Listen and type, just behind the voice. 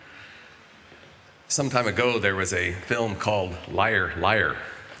Some time ago, there was a film called Liar, Liar,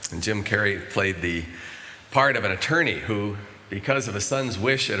 and Jim Carrey played the part of an attorney who, because of a son's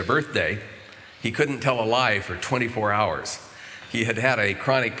wish at a birthday, he couldn't tell a lie for 24 hours. He had had a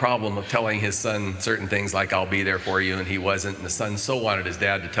chronic problem of telling his son certain things like, "I'll be there for you," and he wasn't, and the son so wanted his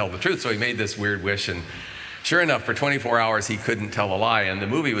dad to tell the truth, so he made this weird wish, and sure enough, for 24 hours, he couldn't tell a lie, and the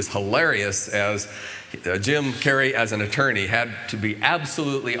movie was hilarious as Jim Carrey, as an attorney, had to be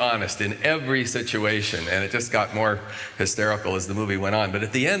absolutely honest in every situation, and it just got more hysterical as the movie went on. But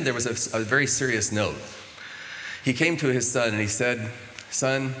at the end, there was a very serious note. He came to his son and he said,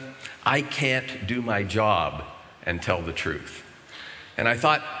 "Son, I can't do my job and tell the truth." And I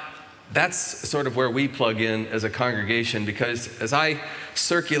thought, that's sort of where we plug in as a congregation, because as I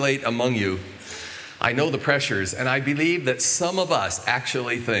circulate among you, I know the pressures, and I believe that some of us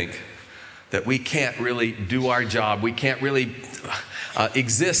actually think that we can't really do our job. We can't really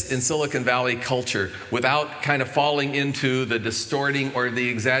exist in Silicon Valley culture without kind of falling into the distorting or the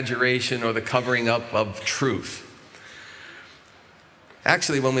exaggeration or the covering up of truth.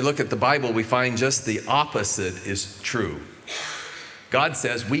 Actually, when we look at the Bible, we find just the opposite is true. God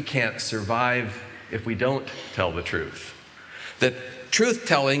says we can't survive if we don't tell the truth. That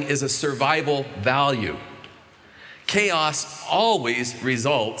truth-telling is a survival value. Chaos always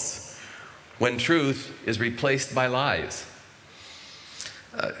results when truth is replaced by lies.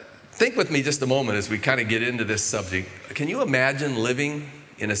 Think with me just a moment as we kind of get into this subject. Can you imagine living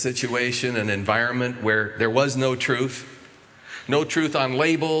in a situation, an environment where there was no truth? No truth on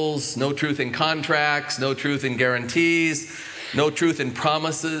labels, no truth in contracts, no truth in guarantees, no truth in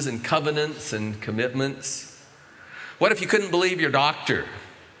promises and covenants and commitments? What if you couldn't believe your doctor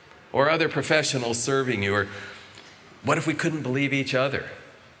or other professionals serving you? Or what if we couldn't believe each other?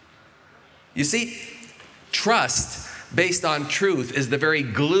 You see, trust based on truth is the very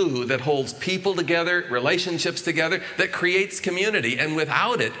glue that holds people together, relationships together, that creates community. And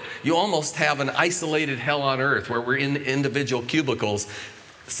without it, you almost have an isolated hell on earth where we're in individual cubicles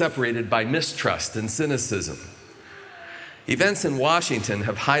separated by mistrust and cynicism. Events in Washington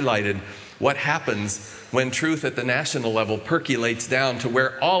have highlighted what happens when truth at the national level percolates down to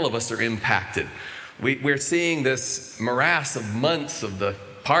where all of us are impacted. We're seeing this morass of months of the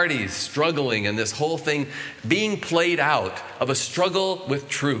parties struggling and this whole thing being played out of a struggle with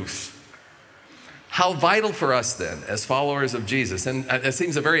truth. How vital for us then as followers of Jesus, and it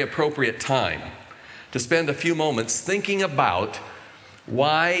seems a very appropriate time to spend a few moments thinking about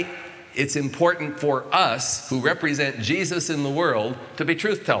why it's important for us who represent Jesus in the world to be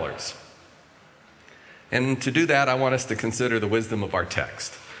truth tellers. And to do that, I want us to consider the wisdom of our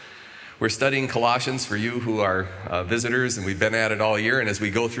text. We're studying Colossians for you who are visitors, and we've been at it all year. And as we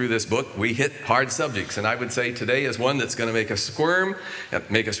go through this book, we hit hard subjects. And I would say today is one that's going to make us squirm,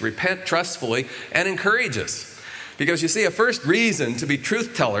 make us repent trustfully, and encourage us. Because you see, a first reason to be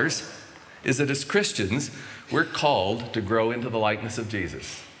truth tellers is that as Christians, we're called to grow into the likeness of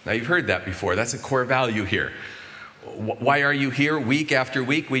Jesus. Now, you've heard that before. That's a core value here. Why are you here week after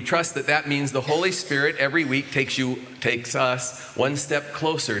week? We trust that that means the Holy Spirit every week takes us one step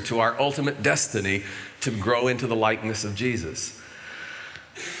closer to our ultimate destiny to grow into the likeness of Jesus.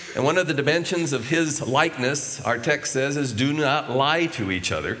 And one of the dimensions of his likeness, our text says, is do not lie to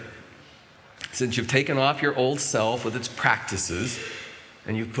each other, since you've taken off your old self with its practices,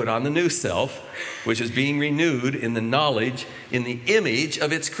 and you've put on the new self, which is being renewed in the knowledge, in the image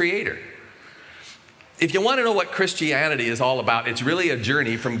of its creator. If you want to know what Christianity is all about, it's really a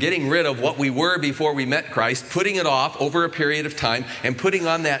journey from getting rid of what we were before we met Christ, putting it off over a period of time, and putting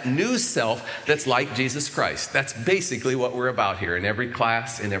on that new self that's like Jesus Christ. That's basically what we're about here in every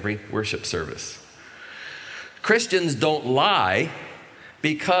class, in every worship service. Christians don't lie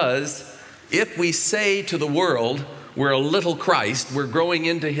because if we say to the world, we're a little Christ, we're growing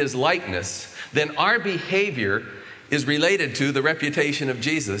into his likeness, then our behavior is related to the reputation of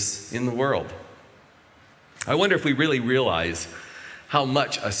Jesus in the world. I wonder if we really realize how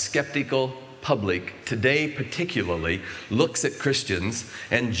much a skeptical public today particularly looks at Christians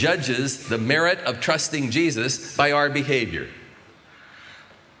and judges the merit of trusting Jesus by our behavior.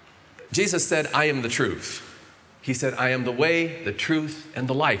 Jesus said, "I am the truth." He said, "I am the way, the truth, and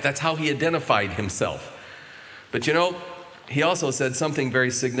the life." That's how he identified himself. But you know, he also said something very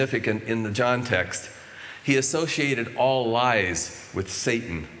significant in the John text. He associated all lies with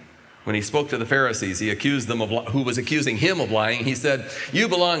Satan. When he spoke to the Pharisees, he accused them who was accusing him of lying. He said, "You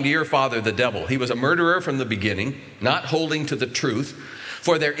belong to your father, the devil. He was a murderer from the beginning, not holding to the truth,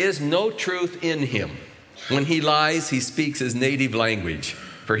 for there is no truth in him. When he lies, he speaks his native language,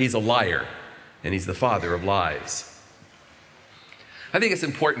 for he's a liar, and he's the father of lies." I think it's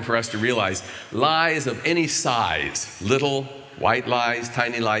important for us to realize lies of any size, little, white lies,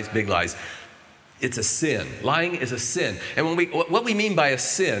 tiny lies, big lies, it's a sin. Lying is a sin. And what we mean by a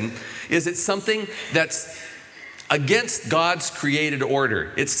sin is it's something that's against God's created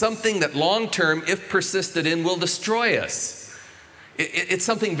order. It's something that long-term, if persisted in, will destroy us. It's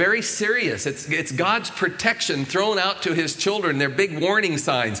something very serious. It's God's protection thrown out to his children. They're big warning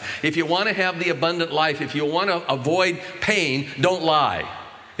signs. If you want to have the abundant life, if you want to avoid pain, don't lie.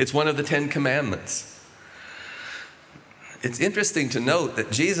 It's one of the 10 commandments. It's interesting to note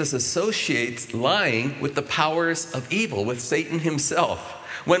that Jesus associates lying with the powers of evil, with Satan himself.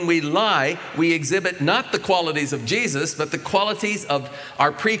 When we lie, we exhibit not the qualities of Jesus, but the qualities of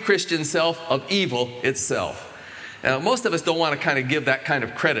our pre-Christian self, of evil itself. Now, most of us don't want to kind of give that kind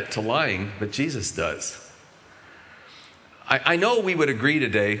of credit to lying, but Jesus does. I know we would agree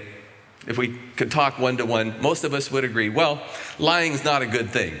today, if we could talk one-to-one, most of us would agree, well, lying is not a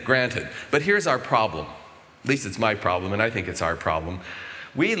good thing, granted. But here's our problem. At least it's my problem, and I think it's our problem.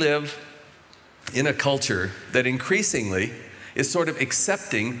 We live in a culture that increasingly is sort of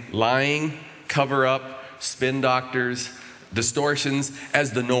accepting lying, cover-up, spin doctors, distortions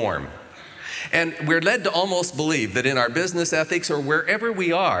as the norm. And we're led to almost believe that in our business ethics or wherever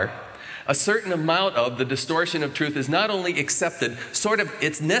we are, a certain amount of the distortion of truth is not only accepted,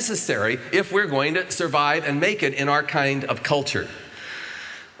 it's necessary if we're going to survive and make it in our kind of culture.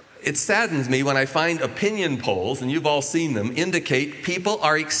 It saddens me when I find opinion polls, and you've all seen them, indicate people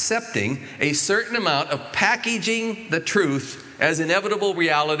are accepting a certain amount of packaging the truth as inevitable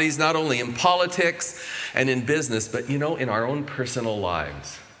realities, not only in politics and in business, but, in our own personal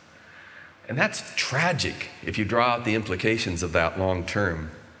lives. And that's tragic if you draw out the implications of that long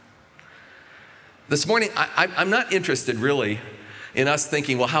term. This morning, I'm not interested really in us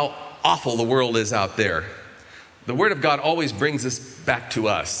thinking, well, how awful the world is out there. The Word of God always brings us back to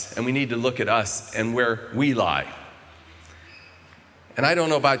us, and we need to look at us and where we lie. And I don't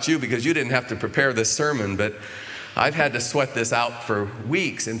know about you because you didn't have to prepare this sermon, but I've had to sweat this out for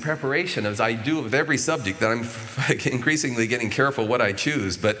weeks in preparation, as I do with every subject that I'm increasingly getting careful what I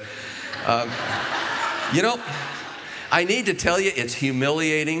choose. But, I need to tell you, it's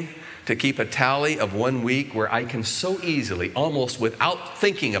humiliating to keep a tally of 1 week where I can so easily, almost without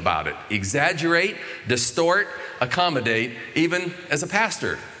thinking about it, exaggerate, distort, accommodate, even as a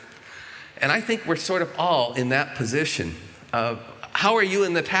pastor. And I think we're sort of all in that position. How are you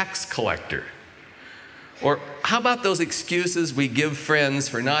in the tax collector? Or how about those excuses we give friends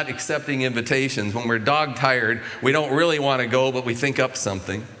for not accepting invitations when we're dog-tired, we don't really want to go, but we think up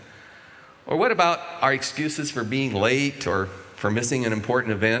something? Or what about our excuses for being late or for missing an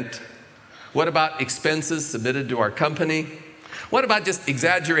important event? What about expenses submitted to our company? What about just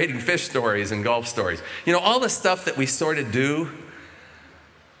exaggerating fish stories and golf stories? All the stuff that we sort of do.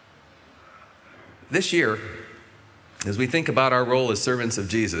 This year, as we think about our role as servants of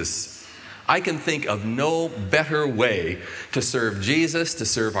Jesus, I can think of no better way to serve Jesus, to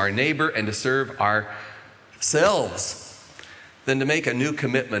serve our neighbor, and to serve ourselves than to make a new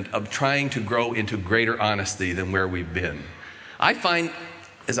commitment of trying to grow into greater honesty than where we've been. I find,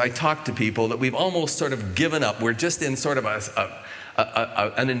 as I talk to people, that we've almost sort of given up. We're just in sort of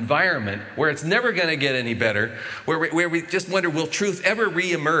an environment where it's never going to get any better, where we just wonder, will truth ever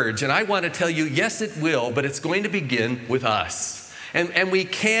reemerge? And I want to tell you, yes, it will, but it's going to begin with us. And we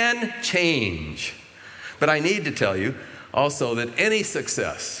can change. But I need to tell you also that any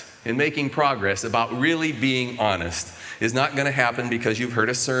success in making progress about really being honest is not going to happen because you've heard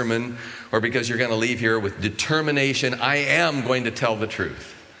a sermon or because you're going to leave here with determination, I am going to tell the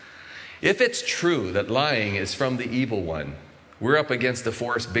truth. If it's true that lying is from the evil one, we're up against a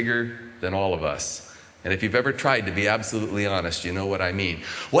force bigger than all of us. And if you've ever tried to be absolutely honest, you know what I mean.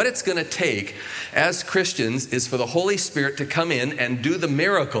 What it's going to take as Christians is for the Holy Spirit to come in and do the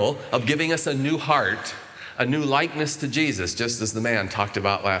miracle of giving us a new heart, a new likeness to Jesus, just as the man talked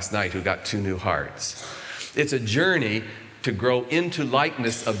about last night who got 2 new hearts. It's a journey to grow into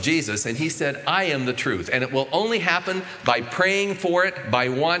likeness of Jesus. And he said, I am the truth. And it will only happen by praying for it, by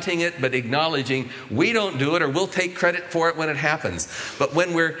wanting it, but acknowledging we don't do it or we'll take credit for it when it happens. But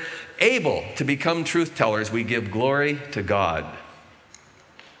when we're able to become truth tellers, we give glory to God.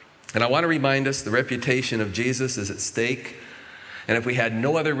 And I want to remind us the reputation of Jesus is at stake. And if we had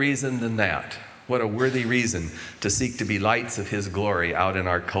no other reason than that, what a worthy reason to seek to be lights of his glory out in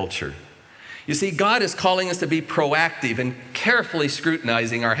our culture. You see, God is calling us to be proactive and carefully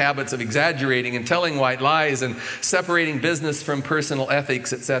scrutinizing our habits of exaggerating and telling white lies and separating business from personal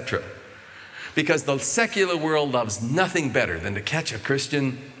ethics, etc. Because the secular world loves nothing better than to catch a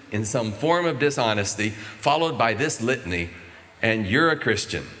Christian in some form of dishonesty, followed by this litany, and you're a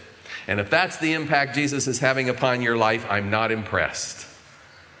Christian. And if that's the impact Jesus is having upon your life, I'm not impressed.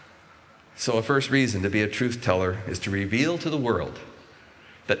 So a first reason to be a truth teller is to reveal to the world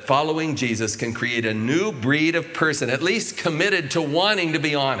that following Jesus can create a new breed of person, at least committed to wanting to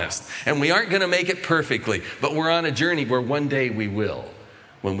be honest. And we aren't going to make it perfectly, but we're on a journey where one day we will,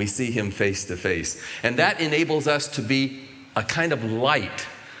 when we see him face to face. And that enables us to be a kind of light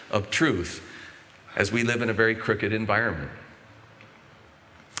of truth as we live in a very crooked environment.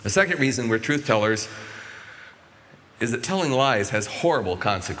 The second reason we're truth tellers is that telling lies has horrible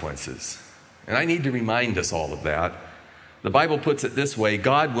consequences. And I need to remind us all of that. The Bible puts it this way: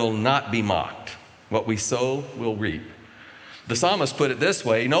 God will not be mocked. What we sow, we'll reap. The psalmist put it this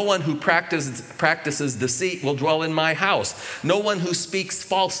way: no one who practices deceit will dwell in my house. No one who speaks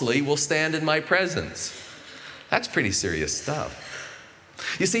falsely will stand in my presence. That's pretty serious stuff.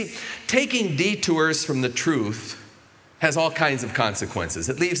 You see, taking detours from the truth has all kinds of consequences.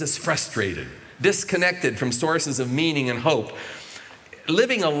 It leaves us frustrated, disconnected from sources of meaning and hope.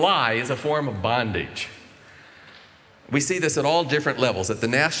 Living a lie is a form of bondage. We see this at all different levels. At the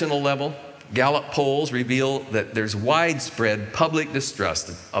national level, Gallup polls reveal that there's widespread public distrust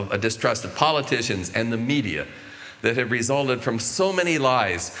of politicians and the media that have resulted from so many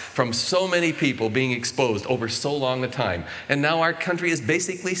lies, from so many people being exposed over so long a time. And now our country is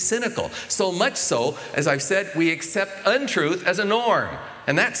basically cynical. So much so, as I've said, we accept untruth as a norm.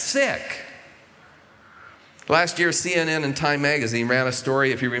 And that's sick. Last year, CNN and Time magazine ran a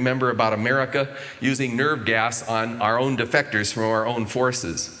story, if you remember, about America using nerve gas on our own defectors from our own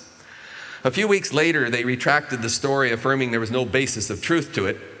forces. A few weeks later, they retracted the story, affirming there was no basis of truth to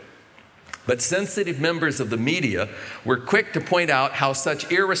it. But sensitive members of the media were quick to point out how such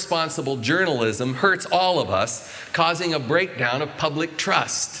irresponsible journalism hurts all of us, causing a breakdown of public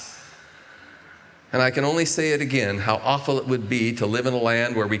trust. And I can only say it again, how awful it would be to live in a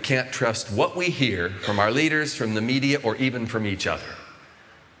land where we can't trust what we hear from our leaders, from the media, or even from each other.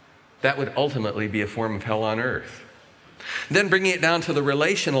 That would ultimately be a form of hell on earth. Then bringing it down to the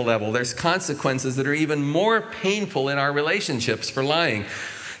relational level, there's consequences that are even more painful in our relationships for lying.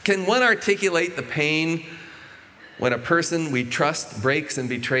 Can one articulate the pain when a person we trust breaks and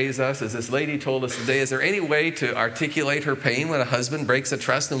betrays us? As this lady told us today, is there any way to articulate her pain when a husband breaks a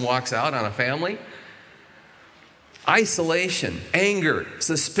trust and walks out on a family? Isolation, anger,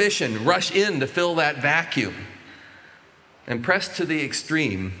 suspicion rush in to fill that vacuum. And pressed to the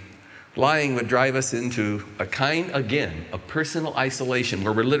extreme, lying would drive us into a kind, again, of personal isolation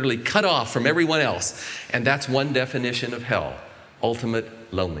where we're literally cut off from everyone else. And that's one definition of hell: ultimate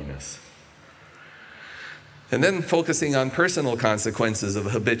loneliness. And then focusing on personal consequences of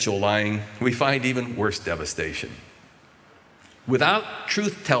habitual lying, we find even worse devastation. Without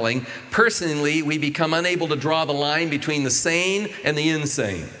truth-telling, personally, we become unable to draw the line between the sane and the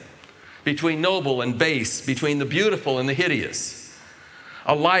insane, between noble and base, between the beautiful and the hideous.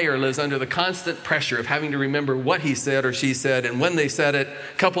 A liar lives under the constant pressure of having to remember what he said or she said and when they said it,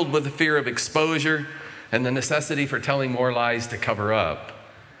 coupled with the fear of exposure and the necessity for telling more lies to cover up.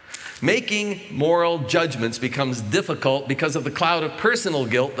 Making moral judgments becomes difficult because of the cloud of personal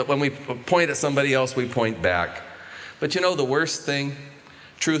guilt that when we point at somebody else, we point back. But you know the worst thing?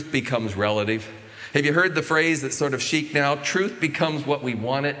 Truth becomes relative. Have you heard the phrase that's sort of chic now? Truth becomes what we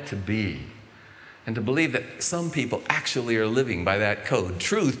want it to be. And to believe that some people actually are living by that code.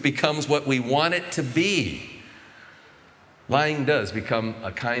 Truth becomes what we want it to be. Lying does become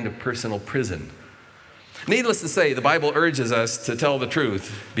a kind of personal prison. Needless to say, the Bible urges us to tell the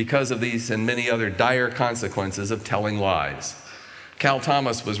truth because of these and many other dire consequences of telling lies. Cal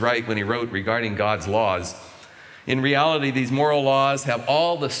Thomas was right when he wrote regarding God's laws: in reality, these moral laws have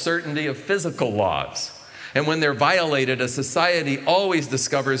all the certainty of physical laws. And when they're violated, a society always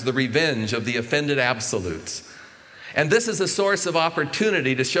discovers the revenge of the offended absolutes. And this is a source of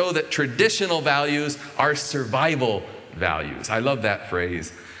opportunity to show that traditional values are survival values. I love that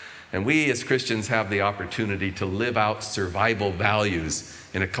phrase. And we as Christians have the opportunity to live out survival values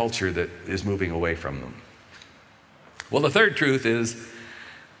in a culture that is moving away from them. Well, the third truth is,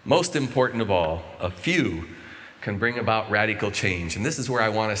 most important of all, a few can bring about radical change. And this is where I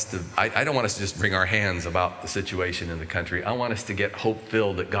want us to, I don't want us to just wring our hands about the situation in the country. I want us to get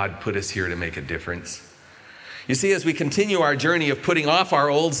hope-filled that God put us here to make a difference. You see, as we continue our journey of putting off our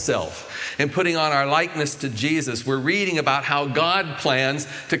old self and putting on our likeness to Jesus, we're reading about how God plans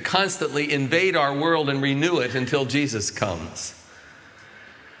to constantly invade our world and renew it until Jesus comes.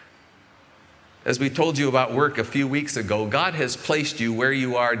 As we told you about work a few weeks ago, God has placed you where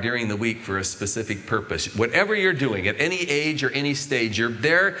you are during the week for a specific purpose. Whatever you're doing, at any age or any stage, you're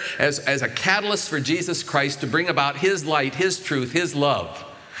there as a catalyst for Jesus Christ to bring about His light, His truth, His love.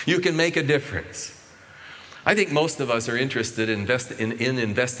 You can make a difference. I think most of us are interested in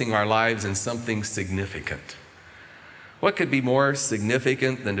investing our lives in something significant. What could be more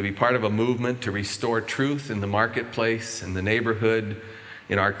significant than to be part of a movement to restore truth in the marketplace, in the neighborhood,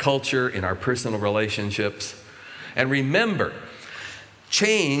 in our culture, in our personal relationships? And remember,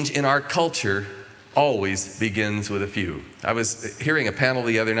 change in our culture always begins with a few. I was hearing a panel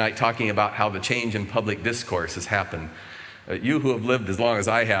the other night talking about how the change in public discourse has happened. You who have lived as long as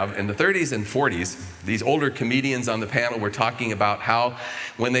I have, in the 30s and 40s, these older comedians on the panel were talking about how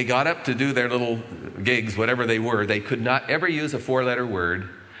when they got up to do their little gigs, whatever they were, they could not ever use a four-letter word,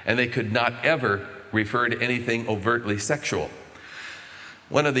 and they could not ever refer to anything overtly sexual.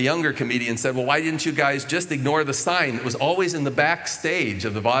 One of the younger comedians said, well, why didn't you guys just ignore the sign that was always in the backstage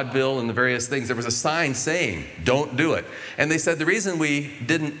of the vaudeville and the various things? There was a sign saying, don't do it. And they said the reason we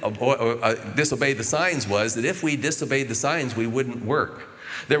didn't disobey the signs was that if we disobeyed the signs, we wouldn't work.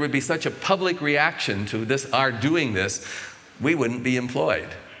 There would be such a public reaction to our doing this, we wouldn't be employed.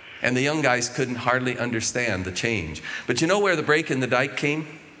 And the young guys couldn't hardly understand the change. But you know where the break in the dike came?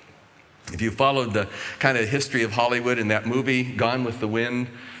 If you followed the kind of history of Hollywood in that movie, Gone with the Wind,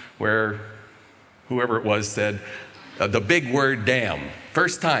 where whoever it was said, the big word damn.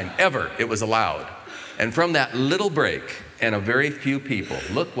 First time ever it was allowed. And from that little break, and a very few people,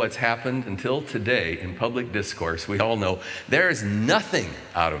 look what's happened until today in public discourse. We all know there is nothing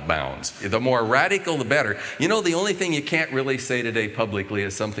out of bounds. The more radical, the better. You know, the only thing you can't really say today publicly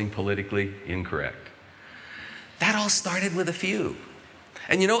is something politically incorrect. That all started with a few.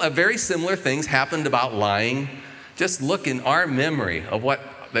 And you know, very similar things happened about lying. Just look in our memory of what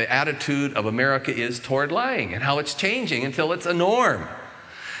the attitude of America is toward lying and how it's changing until it's a norm.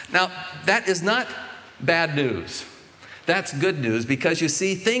 Now, that is not bad news. That's good news, because you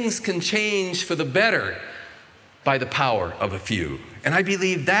see, things can change for the better by the power of a few. And I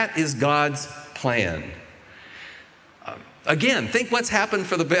believe that is God's plan. Again, think what's happened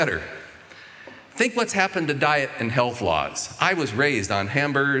for the better. Think what's happened to diet and health laws. I was raised on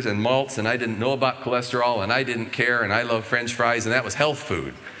hamburgers and malts, and I didn't know about cholesterol, and I didn't care, and I love French fries, and that was health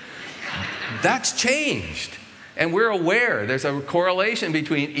food. That's changed, and we're aware there's a correlation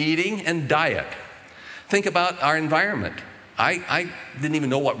between eating and diet. Think about our environment. I didn't even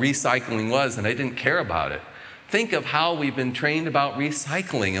know what recycling was, and I didn't care about it. Think of how we've been trained about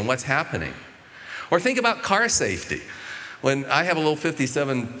recycling and what's happening. Or think about car safety. When I have a little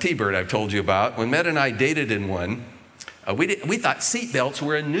 57 T-Bird I've told you about, when Med and I dated in one, we thought seatbelts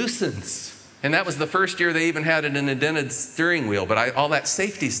were a nuisance. And that was the first year they even had an indented steering wheel. But all that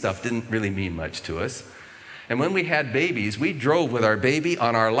safety stuff didn't really mean much to us. And when we had babies, we drove with our baby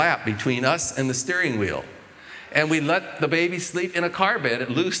on our lap between us and the steering wheel. And we let the baby sleep in a car bed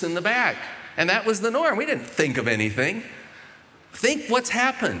loose in the back. And that was the norm. We didn't think of anything. Think what's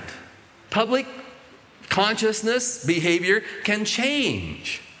happened. Public consciousness, behavior can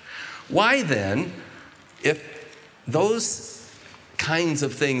change. Why then, if those kinds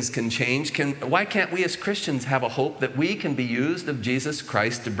of things can change, why can't we as Christians have a hope that we can be used of Jesus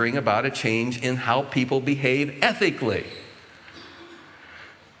Christ to bring about a change in how people behave ethically?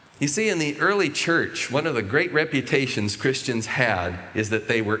 You see, in the early church, one of the great reputations Christians had is that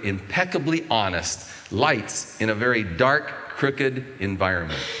they were impeccably honest, lights in a very dark, crooked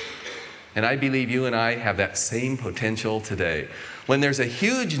environment. And I believe you and I have that same potential today. When there's a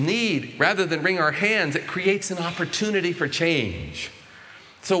huge need, rather than wring our hands, it creates an opportunity for change.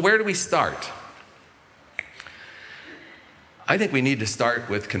 So where do we start? I think we need to start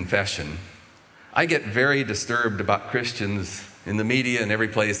with confession. I get very disturbed about Christians in the media and every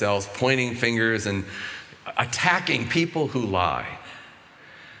place else pointing fingers and attacking people who lie.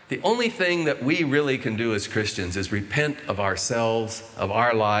 The only thing that we really can do as Christians is repent of ourselves, of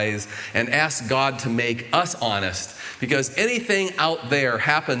our lies, and ask God to make us honest, because anything out there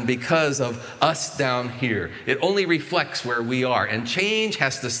happened because of us down here. It only reflects where we are, and change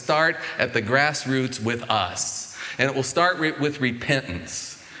has to start at the grassroots with us. And it will start with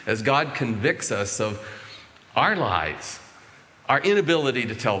repentance, as God convicts us of our lies, our inability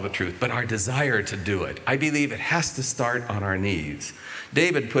to tell the truth, but our desire to do it. I believe it has to start on our knees.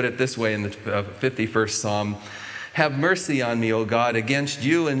 David put it this way in the 51st Psalm, "Have mercy on me, O God, against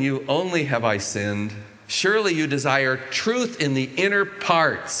you and you only have I sinned. Surely you desire truth in the inner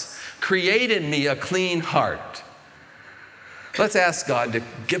parts. Create in me a clean heart." Let's ask God to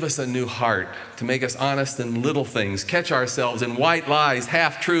give us a new heart, to make us honest in little things, catch ourselves in white lies,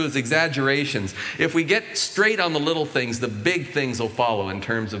 half-truths, exaggerations. If we get straight on the little things, the big things will follow in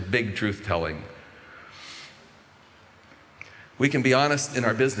terms of big truth-telling. We can be honest in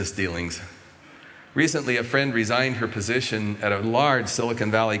our business dealings. Recently, a friend resigned her position at a large Silicon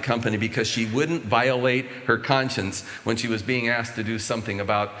Valley company because she wouldn't violate her conscience when she was being asked to do something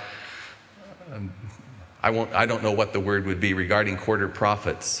about I don't know what the word would be regarding quarter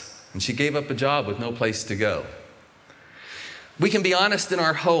profits. And she gave up a job with no place to go. We can be honest in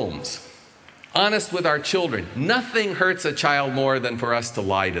our homes, honest with our children. Nothing hurts a child more than for us to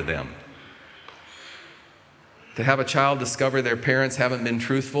lie to them. To have a child discover their parents haven't been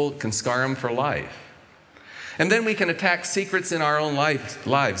truthful can scar them for life. And then we can attack secrets in our own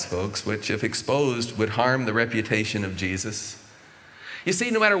lives, folks, which, if exposed, would harm the reputation of Jesus. You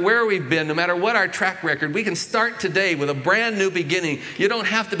see, no matter where we've been, no matter what our track record, we can start today with a brand new beginning. You don't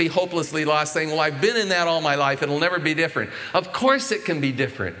have to be hopelessly lost saying, well, I've been in that all my life. It'll never be different. Of course it can be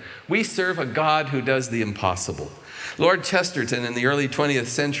different. We serve a God who does the impossible. Lord Chesterton in the early 20th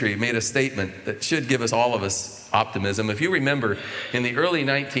century made a statement that should give all of us optimism. If you remember, in the early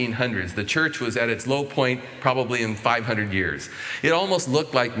 1900s, the church was at its low point probably in 500 years. It almost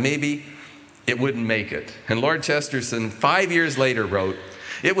looked like maybe it wouldn't make it. And Lord Chesterton, 5 years later, wrote,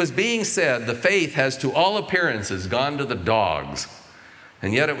 "It was being said, the faith has to all appearances gone to the dogs,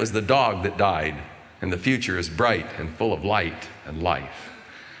 and yet it was the dog that died, and the future is bright and full of light and life."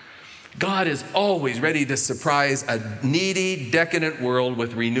 God is always ready to surprise a needy, decadent world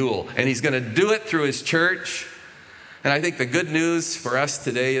with renewal, and He's going to do it through His church. And I think the good news for us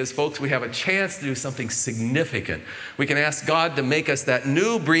today is, folks, we have a chance to do something significant. We can ask God to make us that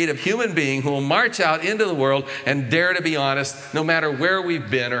new breed of human being who will march out into the world and dare to be honest, no matter where we've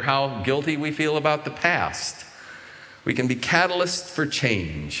been or how guilty we feel about the past. We can be catalysts for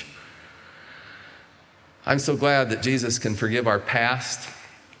change. I'm so glad that Jesus can forgive our past.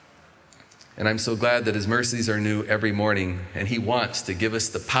 And I'm so glad that His mercies are new every morning. And He wants to give us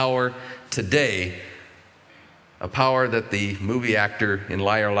the power today, a power that the movie actor in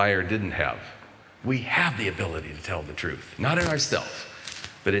Liar Liar didn't have. We have the ability to tell the truth, not in ourselves,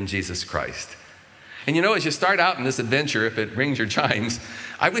 but in Jesus Christ. And you know, as you start out in this adventure, if it rings your chimes,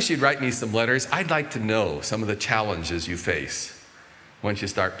 I wish you'd write me some letters. I'd like to know some of the challenges you face once you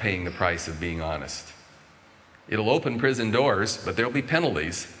start paying the price of being honest. It'll open prison doors, but there'll be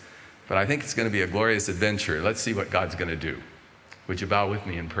penalties. But I think it's going to be a glorious adventure. Let's see what God's going to do. Would you bow with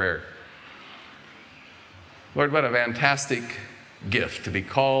me in prayer? Lord, what a fantastic gift to be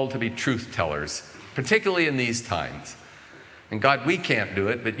called to be truth tellers, particularly in these times. And God, we can't do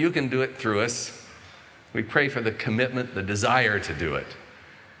it, but You can do it through us. We pray for the commitment, the desire to do it.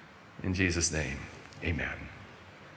 In Jesus' name, amen.